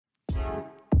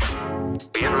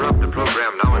We interrupt the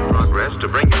program now in progress to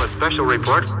bring you a special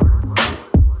report.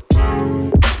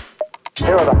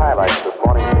 Here are the highlights this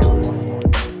morning's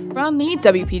news. From the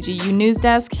WPGU News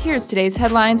Desk, here's today's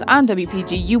headlines on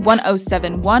WPGU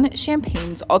 1071,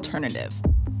 Champaign's Alternative.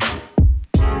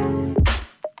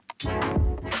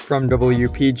 From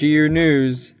WPGU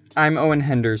News, I'm Owen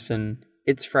Henderson.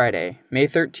 It's Friday, May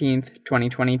 13th,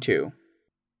 2022.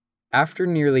 After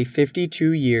nearly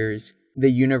 52 years, the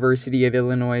University of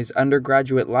Illinois'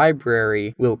 undergraduate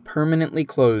library will permanently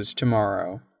close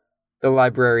tomorrow. The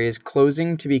library is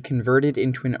closing to be converted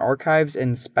into an archives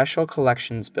and special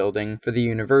collections building for the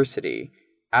university,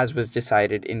 as was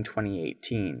decided in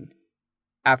 2018.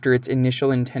 After its initial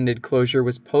intended closure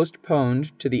was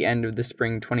postponed to the end of the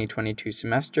spring 2022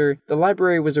 semester, the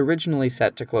library was originally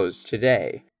set to close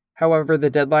today. However, the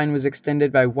deadline was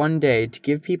extended by 1 day to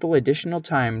give people additional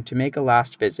time to make a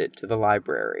last visit to the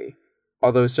library.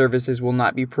 Although services will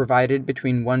not be provided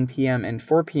between 1 p.m. and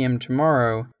 4 p.m.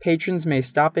 tomorrow, patrons may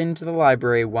stop into the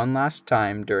library one last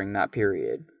time during that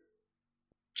period.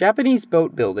 Japanese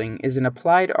boat building is an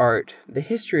applied art, the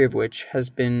history of which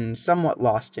has been somewhat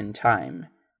lost in time.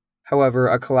 However,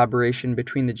 a collaboration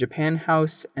between the Japan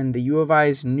House and the U of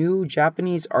I's new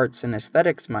Japanese Arts and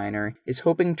Aesthetics minor is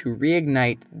hoping to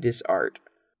reignite this art.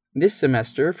 This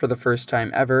semester, for the first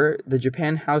time ever, the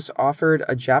Japan House offered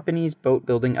a Japanese boat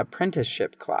building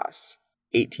apprenticeship class.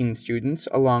 18 students,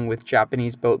 along with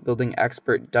Japanese boat building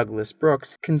expert Douglas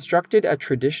Brooks, constructed a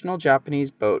traditional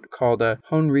Japanese boat called a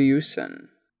honryusen.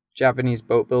 Japanese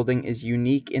boat building is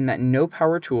unique in that no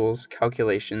power tools,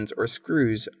 calculations, or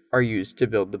screws are used to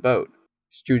build the boat.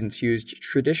 Students used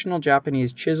traditional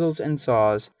Japanese chisels and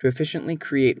saws to efficiently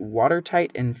create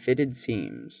watertight and fitted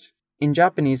seams. In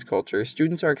Japanese culture,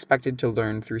 students are expected to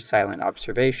learn through silent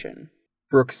observation.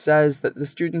 Brooks says that the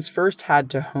students first had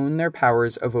to hone their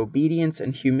powers of obedience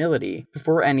and humility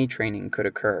before any training could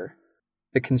occur.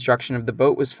 The construction of the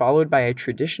boat was followed by a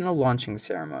traditional launching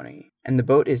ceremony, and the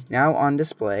boat is now on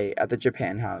display at the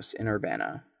Japan House in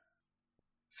Urbana.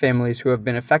 Families who have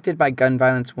been affected by gun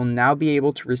violence will now be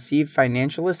able to receive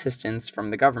financial assistance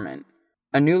from the government.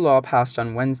 A new law passed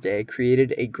on Wednesday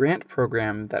created a grant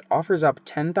program that offers up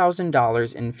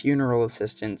 $10,000 in funeral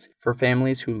assistance for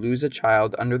families who lose a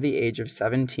child under the age of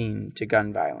 17 to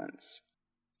gun violence.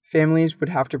 Families would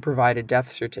have to provide a death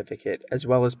certificate as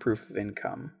well as proof of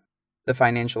income. The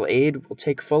financial aid will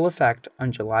take full effect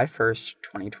on July 1st,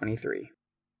 2023.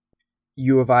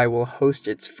 U of I will host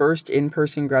its first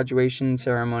in-person graduation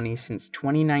ceremony since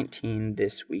 2019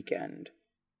 this weekend.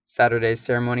 Saturday's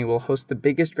ceremony will host the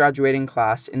biggest graduating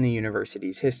class in the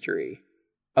university's history.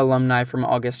 Alumni from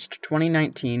August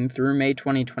 2019 through May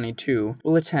 2022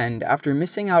 will attend after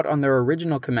missing out on their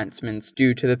original commencements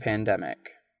due to the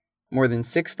pandemic. More than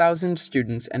 6,000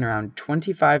 students and around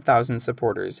 25,000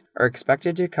 supporters are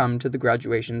expected to come to the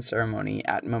graduation ceremony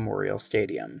at Memorial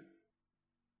Stadium.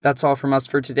 That's all from us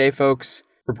for today, folks.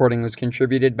 Reporting was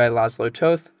contributed by Laszlo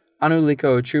Toth,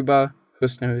 Anuliko Ochuba,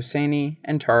 Husna Husseini,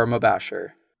 and Tara Mobasher.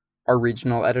 Our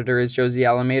regional editor is Josie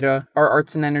Alameda, our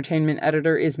arts and entertainment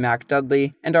editor is Mac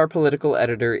Dudley, and our political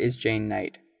editor is Jane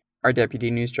Knight. Our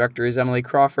deputy news director is Emily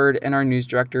Crawford, and our news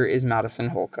director is Madison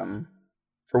Holcomb.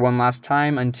 For one last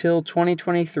time, until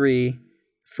 2023,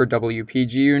 for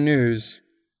WPGU News,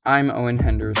 I'm Owen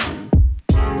Henderson.